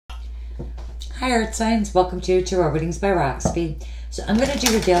Hi Earth Signs, welcome to Tarot Readings by Roxby. So I'm going to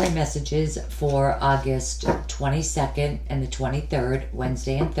do your daily messages for August 22nd and the 23rd,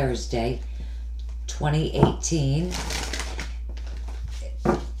 Wednesday and Thursday, 2018.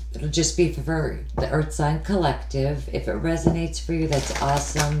 It'll just be for the Earth Sign Collective. If it resonates for you, that's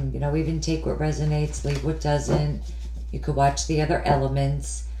awesome. You know, even take what resonates, leave what doesn't. You could watch the other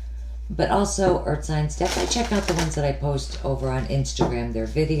elements. But also, Earth Signs, definitely check out the ones that I post over on Instagram. They're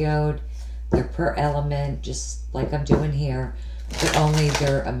videoed. They're per element, just like I'm doing here, but only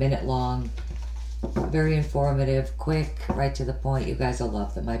they're a minute long. Very informative, quick, right to the point. You guys will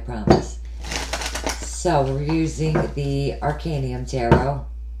love them, I promise. So we're using the Arcanium Tarot.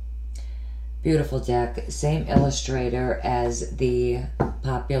 Beautiful deck. Same illustrator as the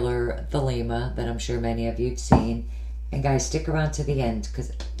popular Thelema that I'm sure many of you have seen. And guys, stick around to the end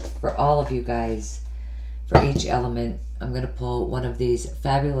because for all of you guys, for each element, I'm going to pull one of these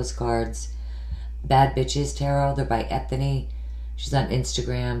fabulous cards. Bad Bitches Tarot. They're by Ethony. She's on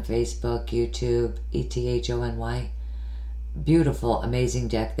Instagram, Facebook, YouTube, ETHONY. Beautiful, amazing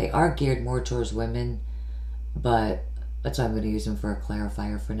deck. They are geared more towards women, but that's why I'm going to use them for a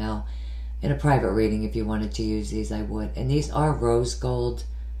clarifier for now. In a private reading, if you wanted to use these, I would. And these are rose gold.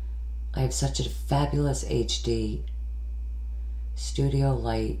 I have such a fabulous HD studio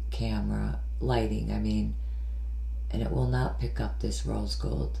light camera, lighting, I mean, and it will not pick up this rose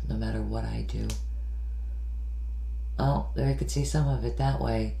gold no matter what I do. Oh, there you could see some of it that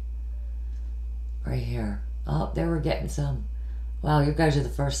way. Right here. Oh, there we're getting some. Wow, you guys are the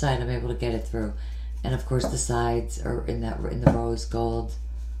first side I'm able to get it through. And of course the sides are in the rose gold.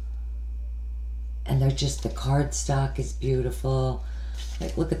 And they're just, the cardstock is beautiful.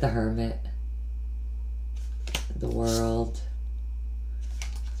 Like, look at the Hermit. The World.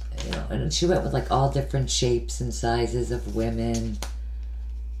 You know, and she went with like all different shapes and sizes of women.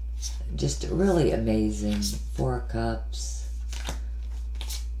 Just really amazing. 4 Cups.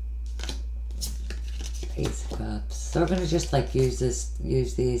 Ace of Cups. So we're gonna just like use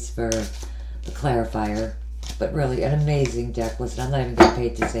these for the clarifier. But really an amazing deck. Listen, I'm not even getting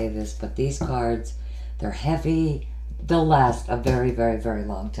paid to say this, but these cards, they're heavy. They'll last a very, very, very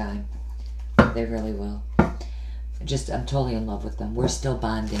long time. They really will. I'm totally in love with them. We're still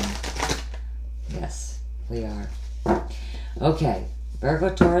bonding. Yes, we are. Okay.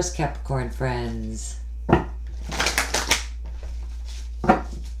 Virgo, Taurus, Capricorn friends. You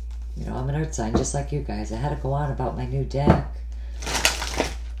know, I'm an Earth sign just like you guys. I had to go on about my new deck.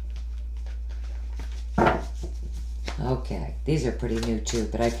 Okay. These are pretty new too,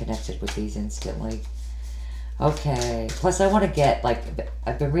 but I connected with these instantly. Okay. Plus I want to get, like,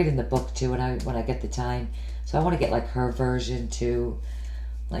 I've been reading the book too when I get the time. So I want to get like her version too.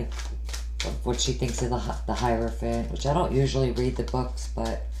 Like what she thinks of the Hierophant, which I don't usually read the books,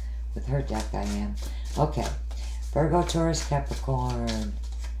 but with her deck I am. Okay. Virgo, Taurus, Capricorn.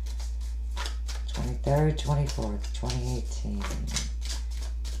 23rd, 24th, 2018.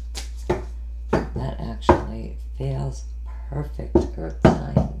 That actually feels perfect, Earth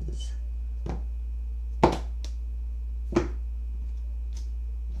signs.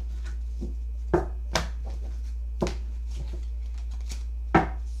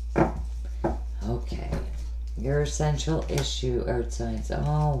 Okay, your essential issue, Earth signs.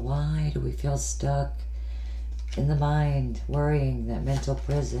 Oh, why do we feel stuck in the mind, worrying, that mental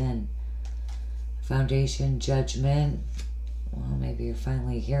prison? Foundation, Judgment. Well, maybe you're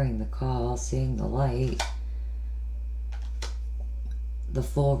finally hearing the call, seeing the light. The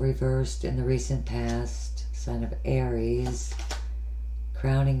Fool reversed in the recent past. Sign of Aries.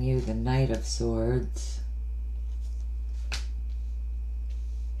 Crowning you the Knight of Swords.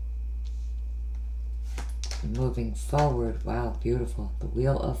 Moving forward. Wow, beautiful. The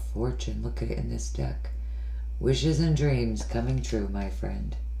Wheel of Fortune. Look at it in this deck. Wishes and dreams coming true, my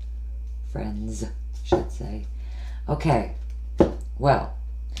friend. Friends, should say. Okay. Well,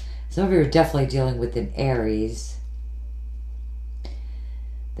 some of you are definitely dealing with an Aries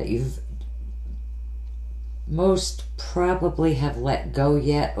that you've most probably have let go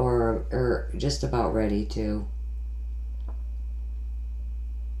yet, or just about ready to.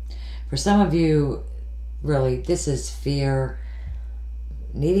 For some of you, really, this is fear.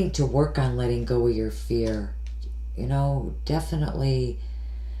 Needing to work on letting go of your fear. You know, definitely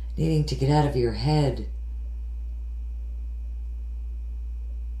needing to get out of your head.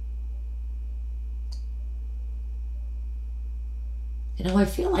 You know, I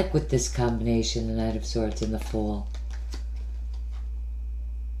feel like with this combination, the Knight of Swords and the Fool.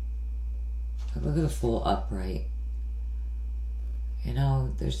 Look at the Fool upright. You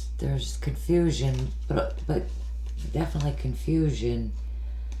know, there's confusion, but definitely confusion.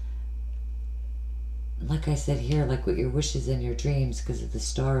 like I said here, like with your wishes and your dreams, because of the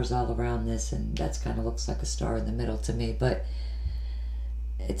stars all around this, and that's kind of looks like a star in the middle to me, but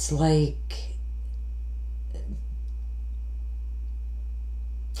it's like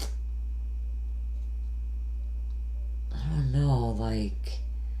I don't know, like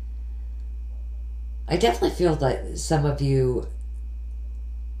I definitely feel like some of you,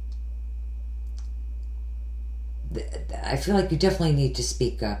 I feel like you definitely need to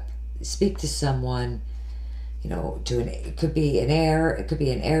speak up. Speak to someone, you know, it could be an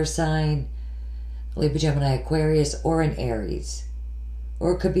air sign, Libra, Gemini, Aquarius, or an Aries.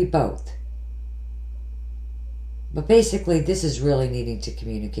 Or it could be both. But basically, this is really needing to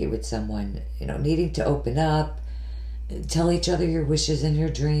communicate with someone, you know, needing to open up, tell each other your wishes and your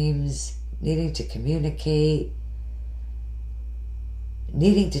dreams, needing to communicate,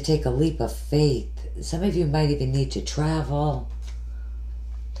 needing to take a leap of faith. Some of you might even need to travel,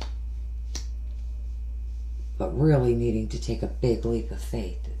 but really needing to take a big leap of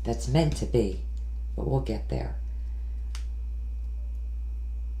faith. That's meant to be, but we'll get there.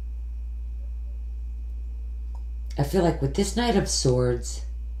 I feel like with this Knight of Swords,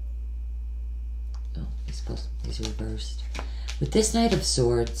 oh, he's reversed. With this Knight of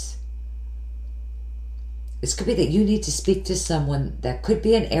Swords, this could be that you need to speak to someone that could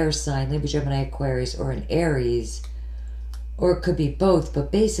be an air sign, Libra, Gemini, Aquarius, or an Aries, or it could be both,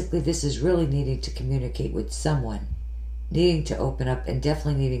 but basically this is really needing to communicate with someone, needing to open up, and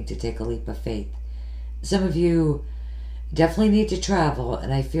definitely needing to take a leap of faith. Some of you definitely need to travel,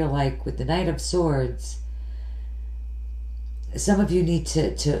 and I feel like with the Knight of Swords, some of you need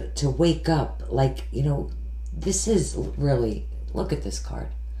to wake up. Like, you know, this is really, look at this card.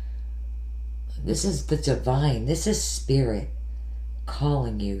 This is the divine. This is spirit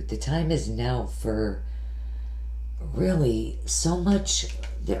calling you. The time is now for really so much.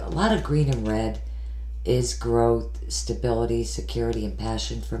 A lot of green and red is growth, stability, security, and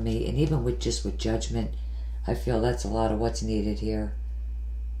passion for me. And even with judgment, I feel that's a lot of what's needed here.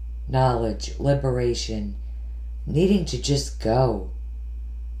 Knowledge, liberation, needing to just go.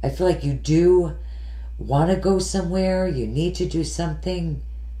 I feel like you do want to go somewhere. You need to do something.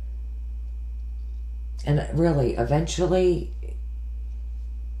 And really, eventually,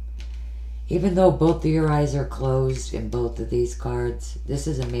 even though both of your eyes are closed in both of these cards, this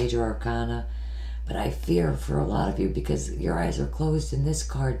is a major arcana, but I fear for a lot of you because your eyes are closed in this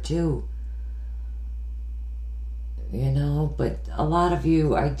card too. You know, but a lot of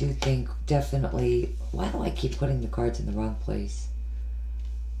you, I do think, definitely, why do I keep putting the cards in the wrong place?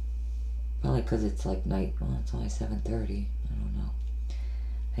 Probably because it's like night, well, it's only 7:30, I don't know.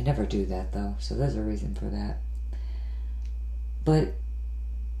 I never do that though, so there's a reason for that. But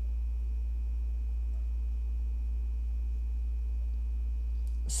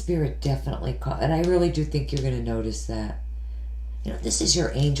Spirit definitely and I really do think you're going to notice that. You know, this is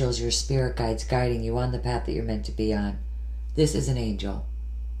your angels, your spirit guides guiding you on the path that you're meant to be on. This is an angel.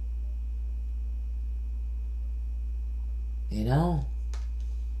 You know?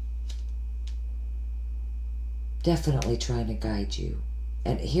 Definitely trying to guide you.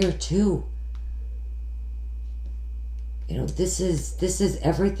 And here too, you know, this is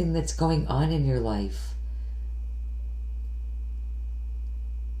everything that's going on in your life.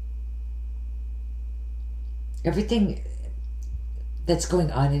 Everything that's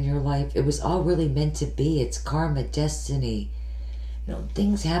going on in your life, it was all really meant to be. It's karma, destiny, you know,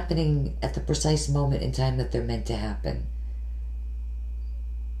 things happening at the precise moment in time that they're meant to happen.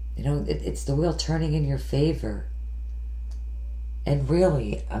 You know, it's the wheel turning in your favor. And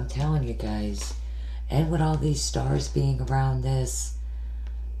really, I'm telling you guys, and with all these stars being around this,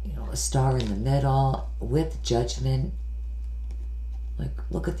 you know, a star in the middle with judgment, like,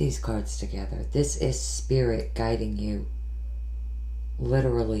 look at these cards together. This is spirit guiding you.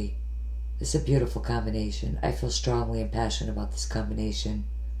 Literally. It's a beautiful combination. I feel strongly and passionate about this combination.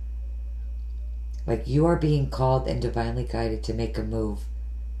 Like, you are being called and divinely guided to make a move.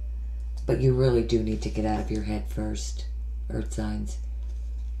 But you really do need to get out of your head first. Earth signs.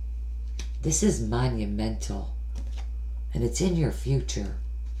 This is monumental, and it's in your future.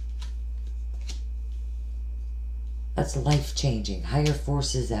 That's life-changing. Higher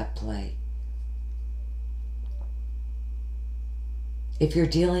forces at play. If you're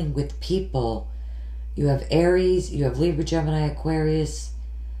dealing with people, you have Aries, you have Libra, Gemini, Aquarius,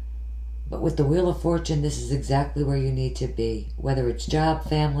 but with the Wheel of Fortune, this is exactly where you need to be. Whether it's job,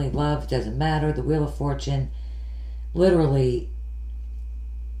 family, love, doesn't matter. The Wheel of Fortune literally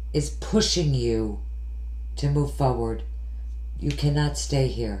is pushing you to move forward. You cannot stay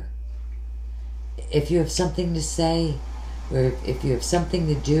here. If you have something to say, or if you have something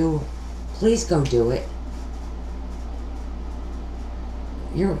to do, please go do it.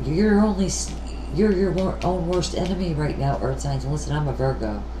 you're your own worst enemy right now, Earth signs. And listen, I'm a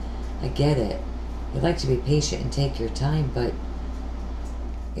Virgo. I get it. You like to be patient and take your time, but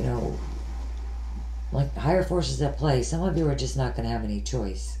you know, like higher forces at play. Some of you are just not going to have any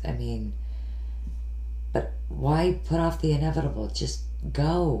choice. I mean, but why put off the inevitable? Just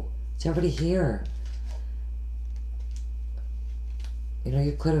go. It's already here. You know,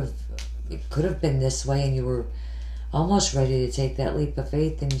 it could have been this way, and you were almost ready to take that leap of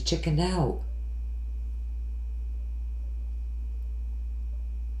faith, and you chickened out.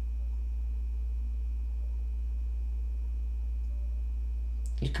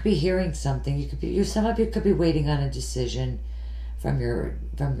 You could be hearing something. Some of you could be waiting on a decision from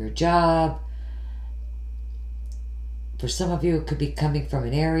your job. For some of you, it could be coming from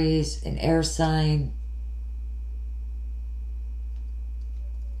an Aries, an air sign.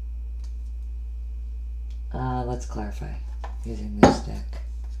 Let's clarify using this deck.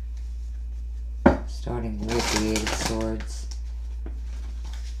 Starting with the Eight of Swords.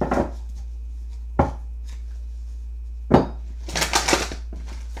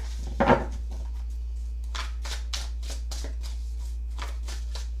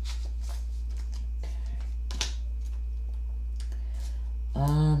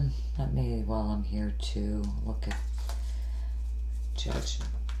 Let me, while I'm here, to look at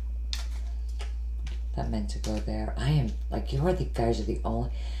Judgment. That meant to go there. I am, like, you guys are the only,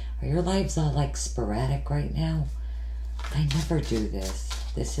 are your lives all, like, sporadic right now? I never do this.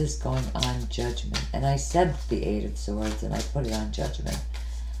 This is going on Judgment. And I said the Eight of Swords, and I put it on Judgment.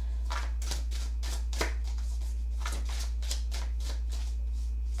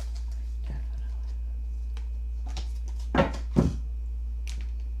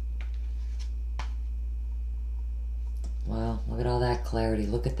 Well, look at all that clarity.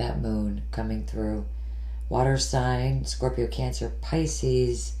 Look at that moon coming through. Water sign, Scorpio, Cancer,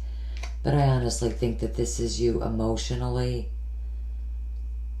 Pisces. But I honestly think that this is you emotionally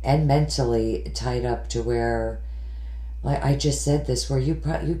and mentally tied up to where, like I just said this, where you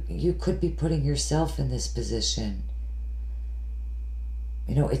could be putting yourself in this position.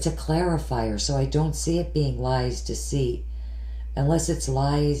 You know, it's a clarifier, so I don't see it being lies, deceit, unless it's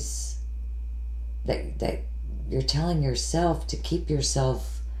lies that you're telling yourself to keep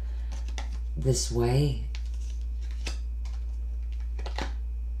yourself this way.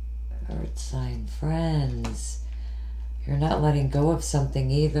 Earth sign friends, you're not letting go of something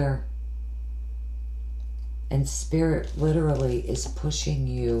either. And Spirit literally is pushing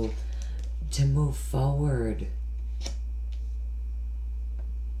you to move forward.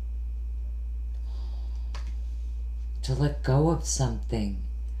 To let go of something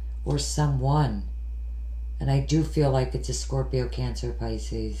or someone. And I do feel like it's a Scorpio, Cancer,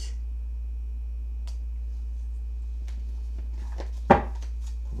 Pisces.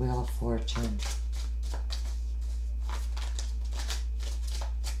 Wheel of Fortune.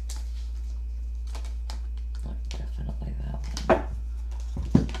 Oh, definitely that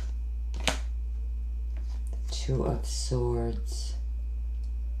one. Two of Swords.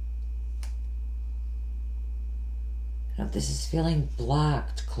 You know, this is feeling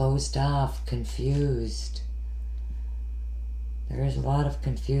blocked, closed off, confused. There is a lot of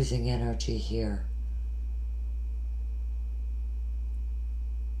confusing energy here.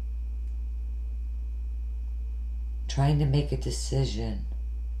 Trying to make a decision.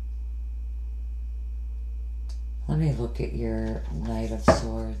 Let me look at your Knight of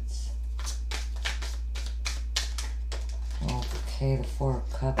Swords. Okay, the Four of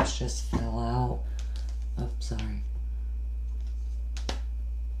Cups just fell out. Oh, sorry.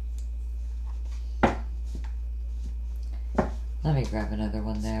 Let me grab another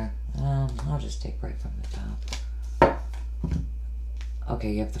one there. I'll just take right from the top.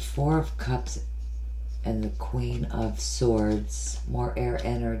 Okay, you have the Four of Cups and the Queen of Swords. More air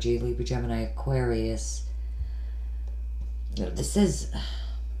energy. Libra, Gemini, Aquarius. This is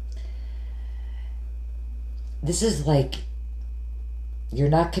like you're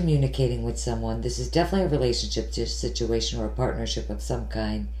not communicating with someone. This is definitely a relationship situation or a partnership of some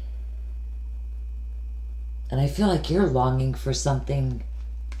kind. And I feel like you're longing for something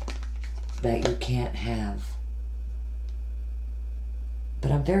that you can't have.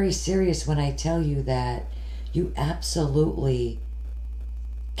 But I'm very serious when I tell you that you absolutely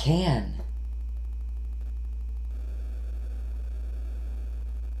can.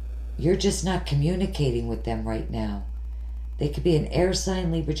 You're just not communicating with them right now. They could be an air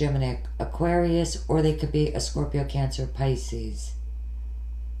sign, Libra, Gemini, Aquarius, or they could be a Scorpio, Cancer, Pisces.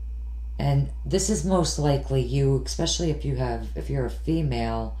 And this is most likely you, especially if you're a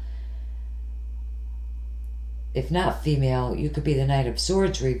female. if not female, you could be the Knight of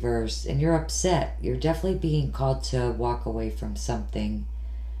Swords reversed, and you're upset. You're definitely being called to walk away from something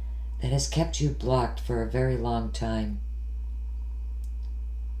that has kept you blocked for a very long time.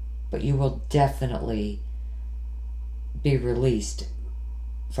 But you will definitely be released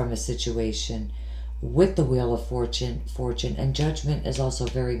from a situation with the Wheel of Fortune, and Judgment is also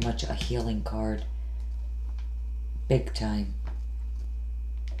very much a healing card. Big time.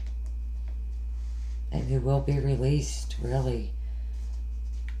 And you will be released, really.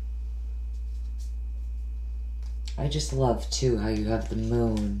 I just love, too, how you have the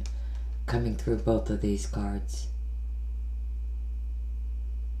moon coming through both of these cards.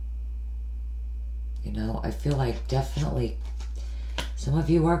 You know, I feel like definitely some of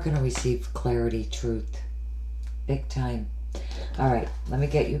you are going to receive clarity, truth. Big time. All right, let me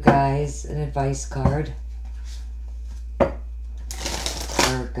get you guys an advice card.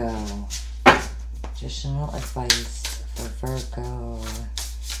 Virgo. Additional advice for Virgo.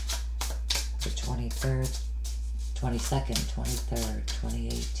 The 23rd, 22nd, 23rd,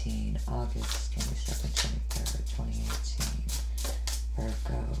 2018. August 22nd, 23rd, 2018.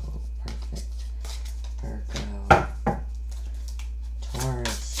 Virgo. Perfect. Virgo.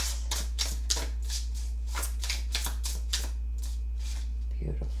 Taurus.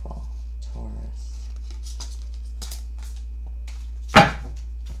 Beautiful. Taurus.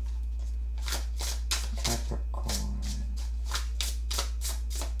 Capricorn.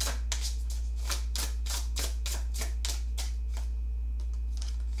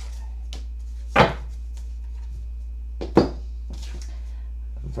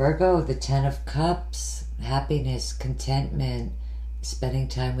 Virgo, the 10 of Cups, happiness, contentment, spending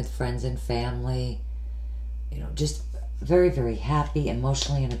time with friends and family, you know, just very, very happy,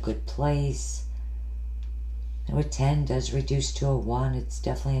 emotionally in a good place. And a 10 does reduce to a 1. It's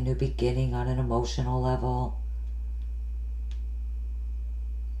definitely a new beginning on an emotional level.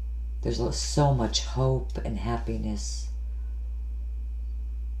 There's so much hope and happiness.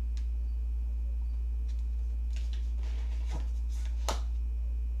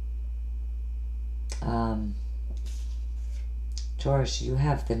 Taurus, you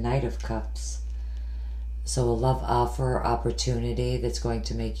have the Knight of Cups. So a love offer, opportunity that's going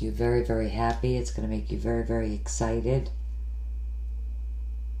to make you very, very happy. It's going to make you very, very excited.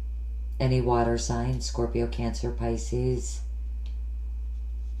 Any water sign, Scorpio, Cancer, Pisces.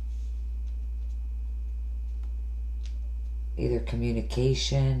 Either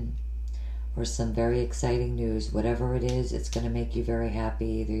communication or some very exciting news. Whatever it is, it's going to make you very happy.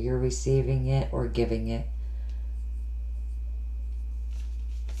 Either you're receiving it or giving it.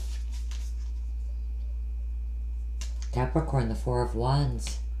 Capricorn, the 4 of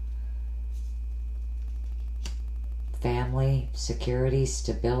Wands. Family, security,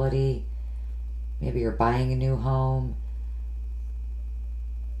 stability. Maybe you're buying a new home,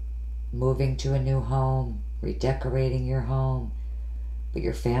 moving to a new home, redecorating your home, but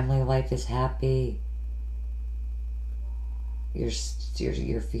your family life is happy. You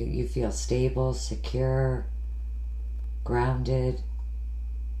feel stable, secure, grounded.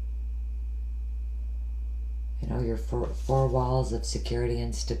 You know, your four walls of security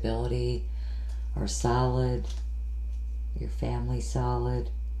and stability are solid. Your family's solid.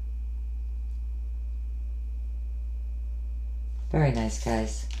 Very nice,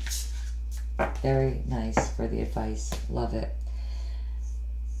 guys. Very nice for the advice. Love it.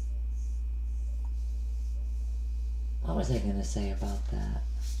 What was I going to say about that?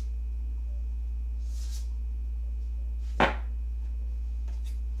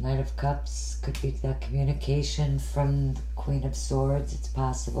 Knight of Cups could be that communication from the Queen of Swords. It's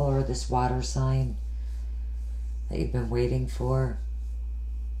possible. Or this water sign that you've been waiting for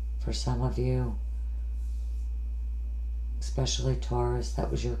some of you. Especially Taurus.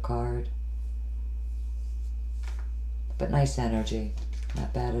 That was your card. But nice energy.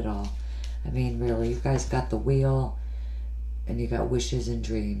 Not bad at all. I mean, really, you guys got the wheel. And you got wishes and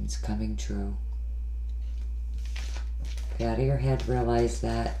dreams coming true. Get out of your head, realize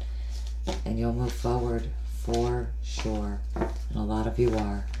that, and you'll move forward for sure. And a lot of you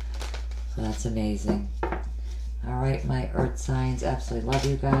are. So that's amazing. Alright, my earth signs, absolutely love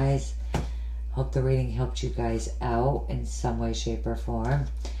you guys. Hope the reading helped you guys out in some way, shape, or form.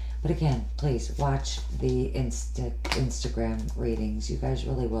 But again, please watch the Instagram readings. You guys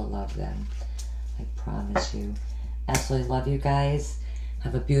really will love them. I promise you. Absolutely love you guys.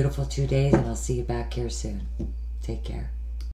 Have a beautiful 2 days, and I'll see you back here soon. Take care.